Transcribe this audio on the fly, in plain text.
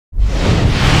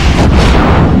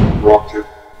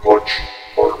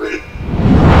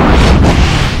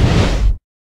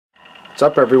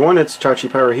What's up, everyone? It's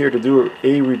Chachi Power here to do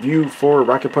a review for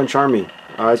Rocket Punch Army.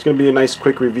 It's going to be a nice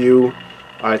quick review.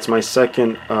 It's my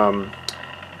second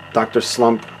Dr.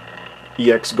 Slump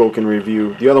EX Gokin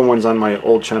review. The other one's on my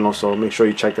old channel, so make sure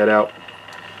you check that out.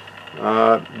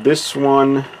 This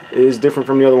one is different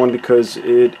from the other one because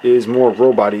it is more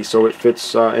robot-y, so it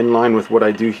fits in line with what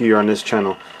I do here on this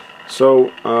channel.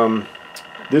 So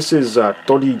this is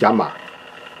Toriyama,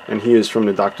 and he is from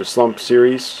the Dr. Slump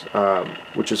series,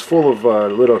 which is full of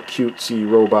little cutesy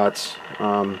robots,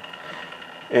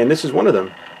 and this is one of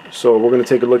them. So we're going to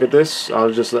take a look at this.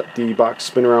 I'll just let the box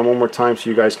spin around one more time so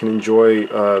you guys can enjoy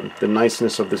the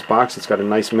niceness of this box. It's got a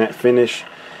nice matte finish,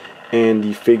 and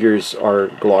the figures are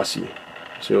glossy.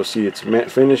 So you'll see it's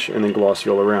matte finish and then glossy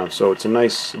all around. So it's a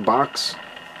nice box.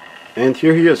 And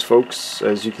here he is, folks.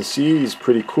 As you can see, he's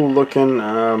pretty cool looking.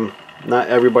 Not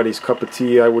everybody's cup of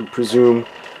tea, I would presume.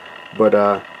 But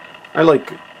I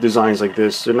like designs like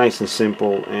this. They're nice and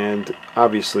simple, and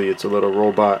obviously it's a little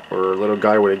robot or a little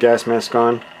guy with a gas mask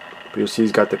on. But you'll see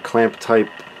he's got the clamp type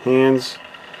hands.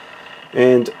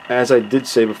 And as I did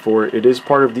say before, it is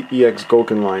part of the EX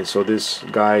Gokin line, so this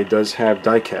guy does have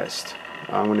Diecast.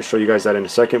 I'm going to show you guys that in a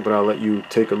second, but I'll let you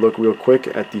take a look real quick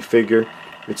at the figure.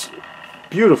 It's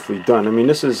beautifully done. I mean,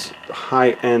 this is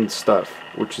high-end stuff,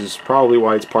 which is probably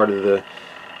why it's part of the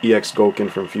EX Gokin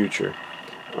from Fewture.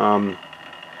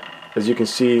 As you can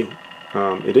see,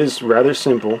 it is rather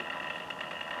simple,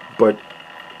 but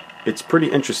it's pretty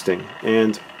interesting.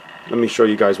 And let me show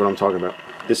you guys what I'm talking about.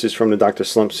 This is from the Dr.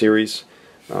 Slump series.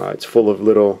 It's full of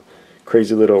little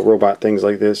crazy little robot things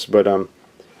like this, but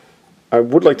I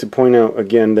would like to point out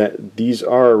again that these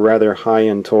are rather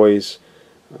high-end toys.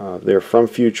 They're from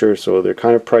Fewture, so they're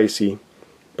kind of pricey,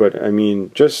 but I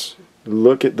mean, just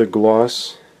look at the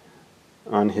gloss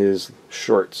on his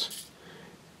shorts.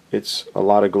 It's a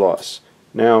lot of gloss.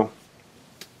 Now,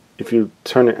 if you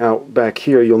turn it out back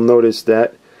here, you'll notice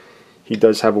that he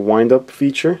does have a wind-up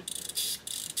feature,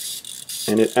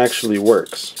 and it actually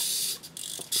works.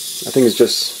 I think it's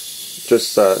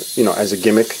just you know, as a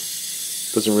gimmick.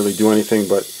 Doesn't really do anything,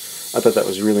 but I thought that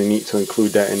was really neat to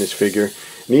include that in his figure.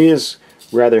 And he is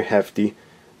rather hefty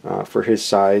for his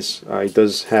size. He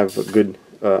does have a good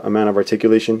amount of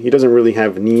articulation. He doesn't really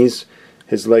have knees.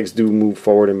 His legs do move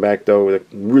forward and back, though. They're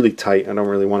really tight. I don't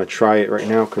really want to try it right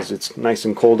now because it's nice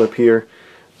and cold up here,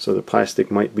 so the plastic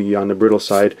might be on the brittle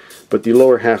side. But the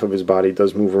lower half of his body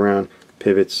does move around,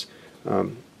 pivots.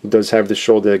 He does have the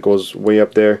shoulder that goes way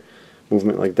up there,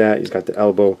 movement like that. He's got the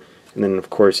elbow, and then of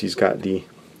course he's got the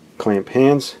clamp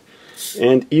hands,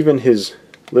 and even his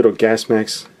little gas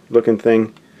mask looking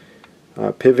thing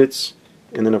pivots.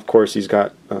 And then of course he's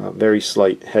got very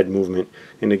slight head movement,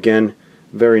 and again,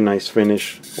 very nice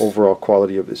finish, overall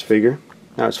quality of this figure.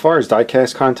 Now, as far as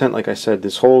diecast content, like I said,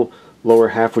 this whole lower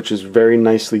half, which is very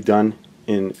nicely done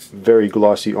in very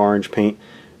glossy orange paint,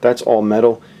 that's all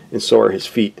metal, and so are his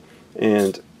feet.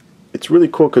 And it's really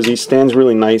cool because he stands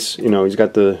really nice. You know, he's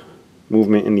got the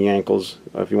movement in the ankles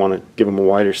if you want to give him a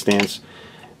wider stance.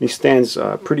 He stands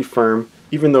pretty firm.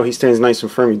 Even though he stands nice and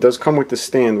firm, he does come with the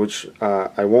stand, which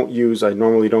I won't use. I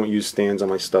normally don't use stands on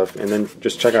my stuff. And then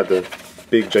just check out the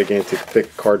big, gigantic,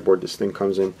 thick cardboard this thing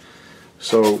comes in.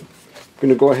 So I'm going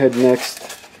to go ahead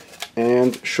next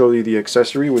and show you the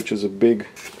accessory, which is a big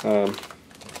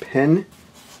pen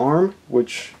arm,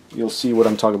 which you'll see what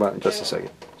I'm talking about in just a second.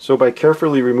 So by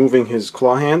carefully removing his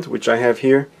claw hand, which I have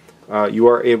here, you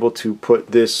are able to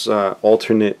put this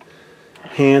alternate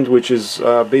hand, which is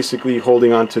basically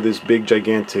holding on to this big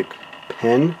gigantic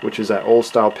pen, which is that old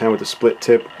style pen with a split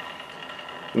tip.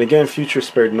 And again, Fewture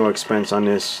spared no expense on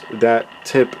this. That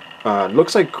tip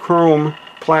looks like chrome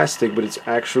plastic, but it's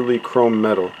actually chrome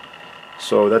metal.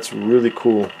 So that's really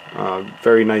cool.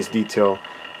 Very nice detail.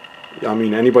 I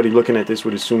mean, anybody looking at this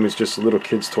would assume it's just a little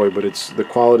kid's toy, but it's the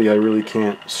quality. I really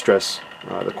can't stress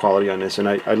the quality on this, and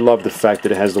I love the fact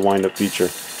that it has the wind-up feature.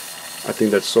 I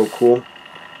think that's so cool.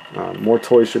 More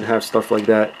toys should have stuff like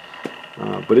that.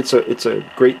 But it's a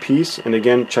great piece, and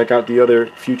again, check out the other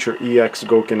Fewture EX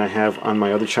Gokin I have on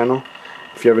my other channel.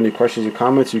 If you have any questions or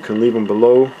comments, you can leave them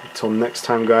below. Until next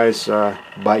time, guys,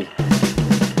 bye.